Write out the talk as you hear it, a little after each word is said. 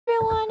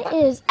101,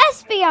 it is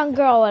Espeon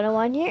Girl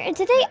 101 here, and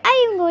today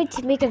I am going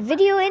to make a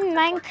video in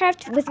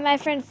Minecraft with my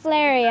friend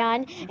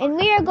Flareon, and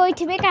we are going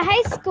to make a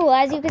high school.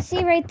 As you can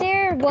see right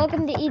there,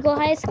 welcome to Eagle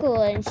High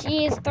School, and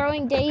she is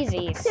throwing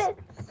daisies.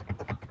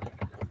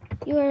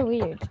 You are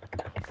weird.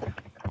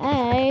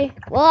 Hey.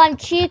 Well, I'm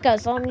Chica,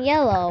 so I'm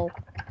yellow.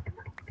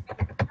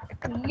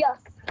 Yes.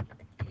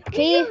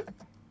 Can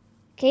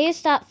you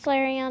stop,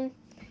 Flareon?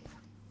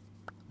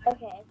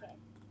 Okay.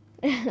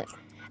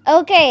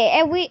 Okay,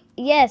 and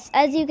yes,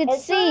 as you can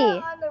It's see.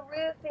 on the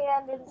roof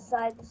and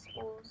inside the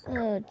schools.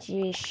 Oh,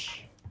 jeez.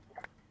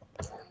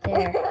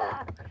 There.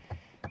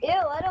 Ew,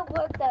 I don't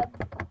want them.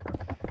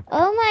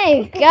 Oh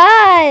my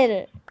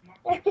god!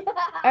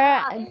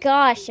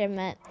 Gosh, I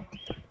meant.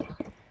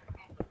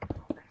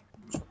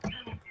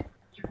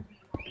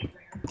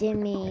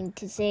 Didn't mean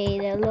to say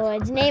the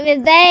Lord's name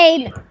in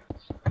vain.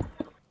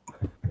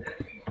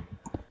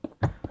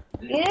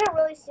 You didn't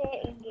really say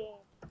it in game.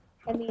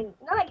 I mean,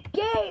 not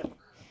game.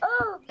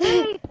 Oh,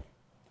 game.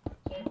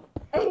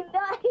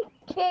 Not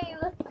game.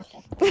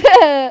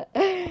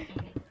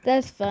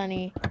 That's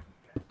funny.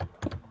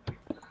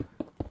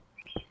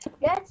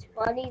 That's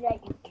funny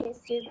that you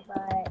kissed your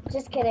butt.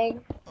 Just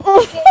kidding.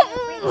 Just kidding, you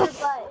freaked your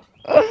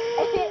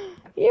butt.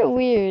 You're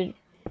weird.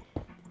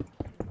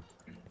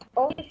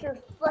 Only if you're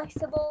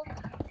flexible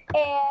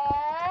and...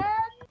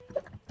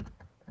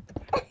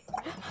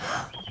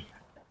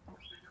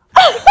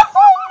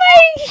 Oh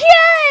my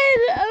god!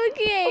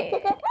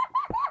 Okay.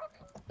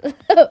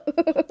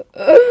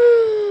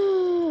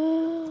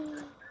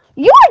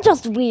 You are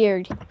just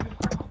weird.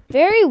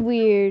 Very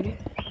weird.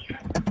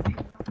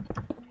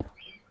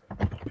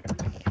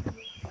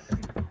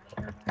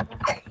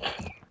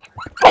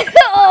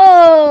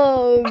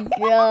 Oh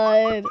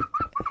god.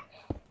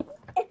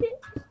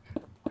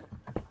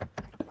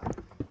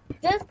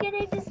 Just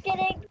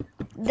kidding.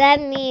 That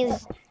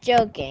means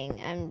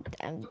joking. I'm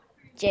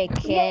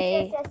JK.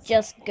 Yes.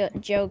 Just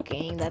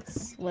joking.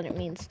 That's what it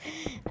means.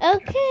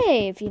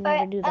 Okay, if you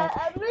never do that.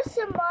 I'm gonna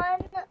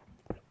summon.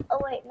 Oh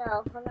wait,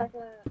 no, I'm not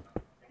gonna.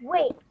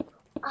 Wait,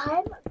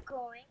 I'm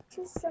going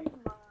to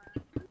summon.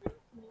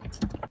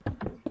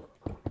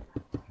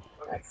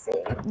 Let's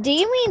see. Do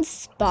you mean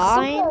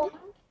spine?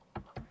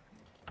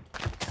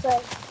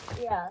 So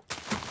yeah,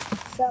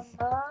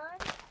 summon.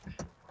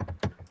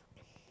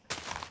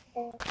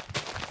 And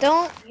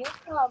Don't. you're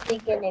probably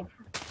gonna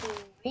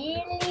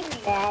be really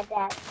mad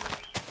at me.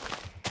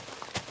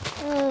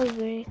 Oh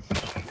great.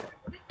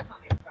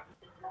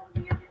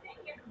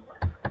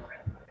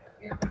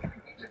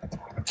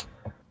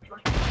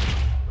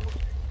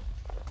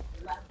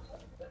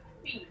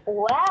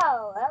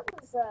 Wow, that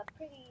was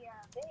pretty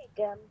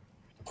big.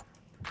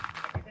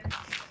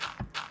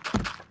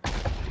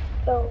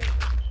 So.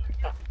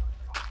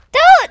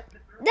 Don't!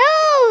 No!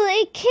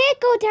 It can't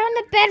go down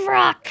the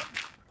bedrock!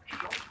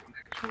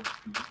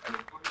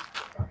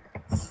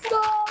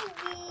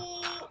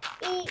 Sorry!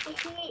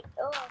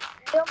 Oh,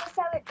 we almost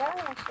have it done,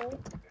 actually.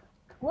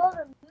 Well,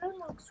 the moon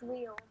looks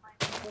real. My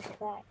look at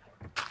that.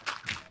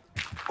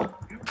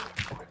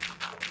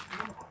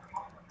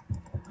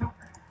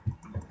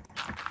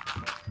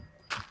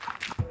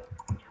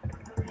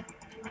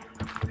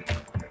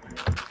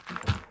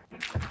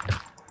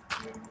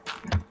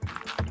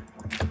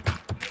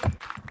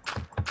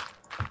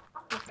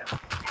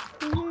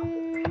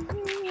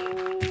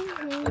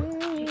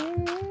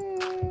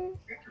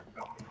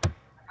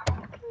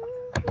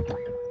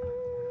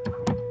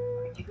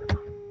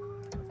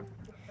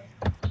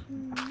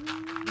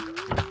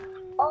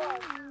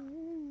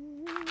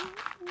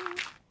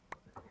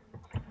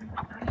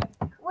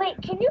 Wait,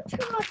 can you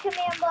turn on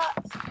command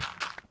blocks?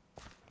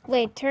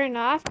 Wait, turn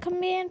off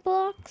command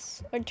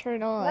blocks or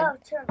turn on? No,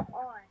 turn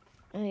on.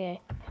 Okay.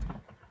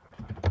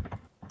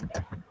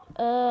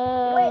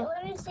 Wait,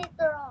 let me see if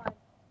they're on.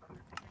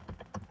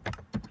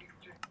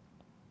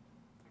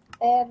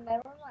 And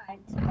never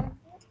mind.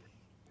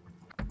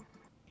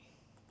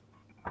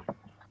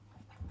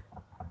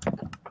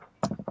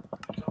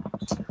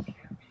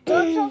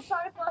 Don't tell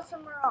Sonic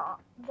Blossom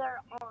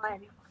they're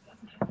on.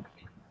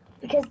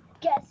 Because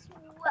guess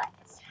what?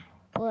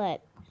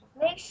 What?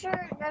 Make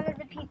sure none of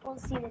the people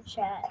see the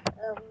chat,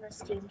 the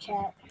Steam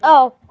chat.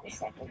 Oh. A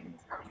second.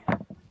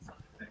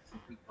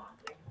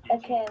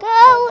 Okay.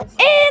 Go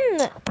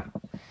in!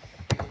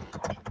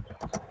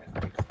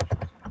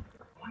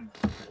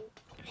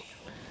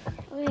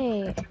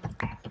 Wait.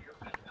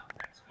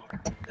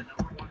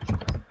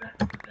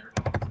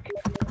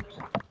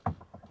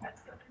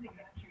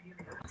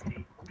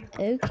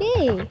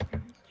 Okay.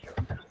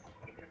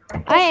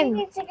 I am.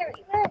 Need to get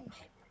revenge.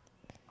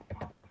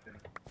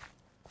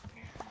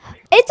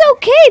 It's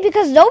okay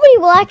because nobody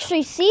will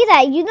actually see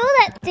that. You know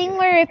that thing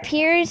where it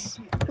appears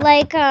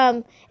like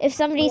if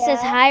somebody says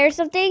hi or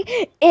something,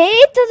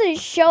 it doesn't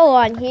show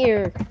on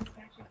here.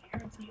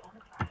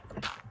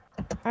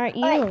 Aren't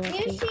you? Alright, do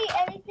you see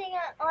anything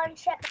on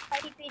chat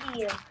that might be to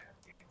you?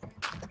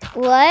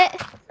 What?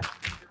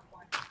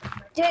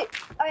 Alright,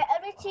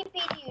 I'm gonna TP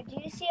to you. Do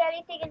you see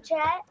anything in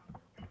chat?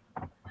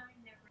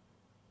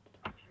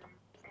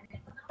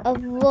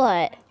 Of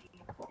what?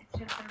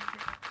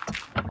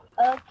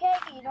 Okay,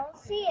 you don't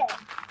see it.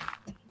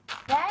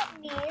 That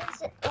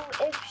means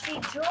if she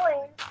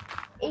joins,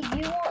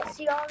 you won't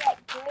see all that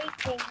gray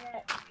thing,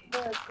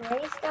 the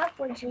gray stuff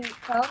when she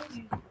comes.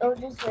 It'll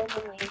just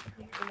randomly,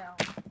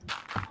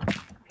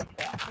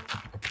 Yeah.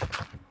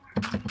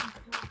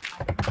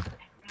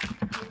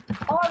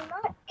 Oh, I'm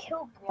not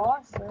Kill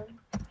Blossom.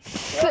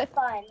 You're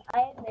fine,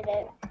 I admit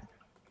it.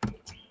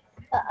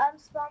 I'm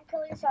spawn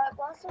killing Sonic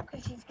Blossom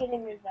because she's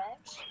getting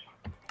revenge.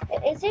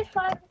 Is it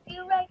fine with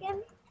you,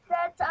 Reagan,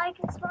 that I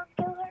can spawn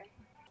kill her?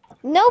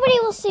 Nobody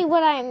will see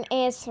what I'm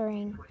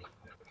answering.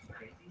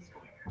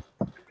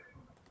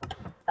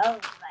 Oh, right.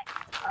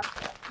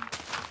 Okay.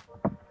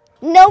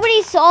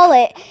 Nobody saw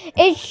it.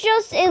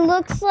 It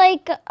looks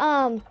like,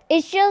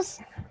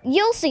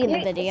 you'll see in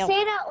the video.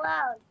 Say it out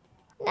loud.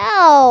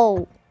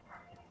 No.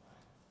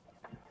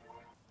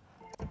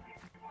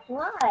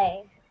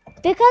 Why?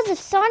 Because if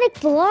Sonic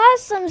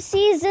Blossom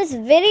sees this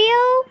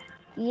video,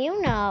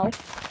 you know.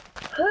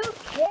 Who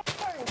cares?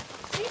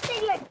 She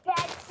said you had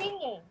bad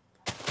singing.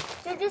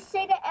 So just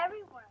say to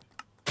everyone.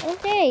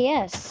 Okay,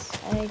 yes.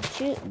 I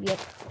choose, yep.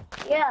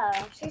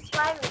 Yeah, she's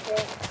fine with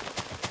it.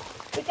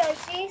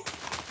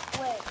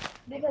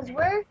 Because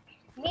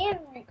me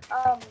and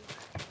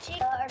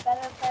Chica are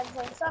better friends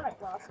than Sonic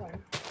Blossom.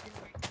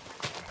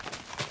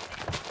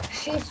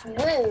 She's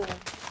rude.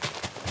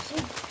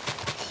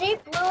 She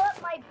blew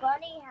up my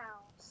bunny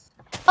house.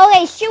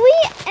 Okay, should we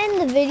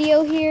end the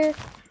video here?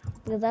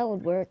 Because that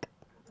would work.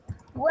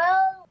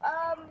 Well,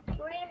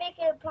 we're gonna make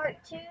it a part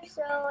 2,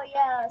 so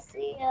yeah,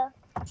 see ya.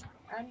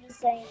 I'm just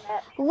saying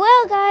that.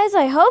 Well, guys,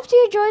 I hope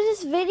you enjoyed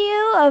this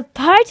video of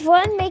part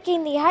 1,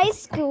 making the high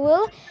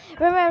school.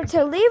 Remember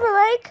to leave a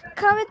like,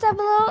 comment down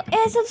below,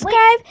 and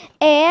subscribe.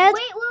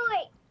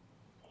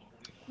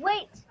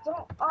 Wait,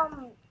 don't,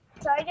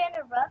 sorry to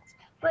interrupt,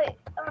 but,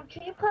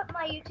 can you put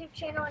my YouTube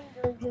channel in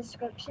the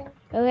description?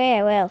 Okay,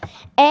 I will.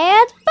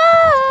 And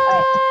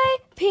bye!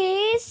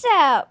 Peace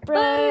out,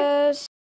 bros.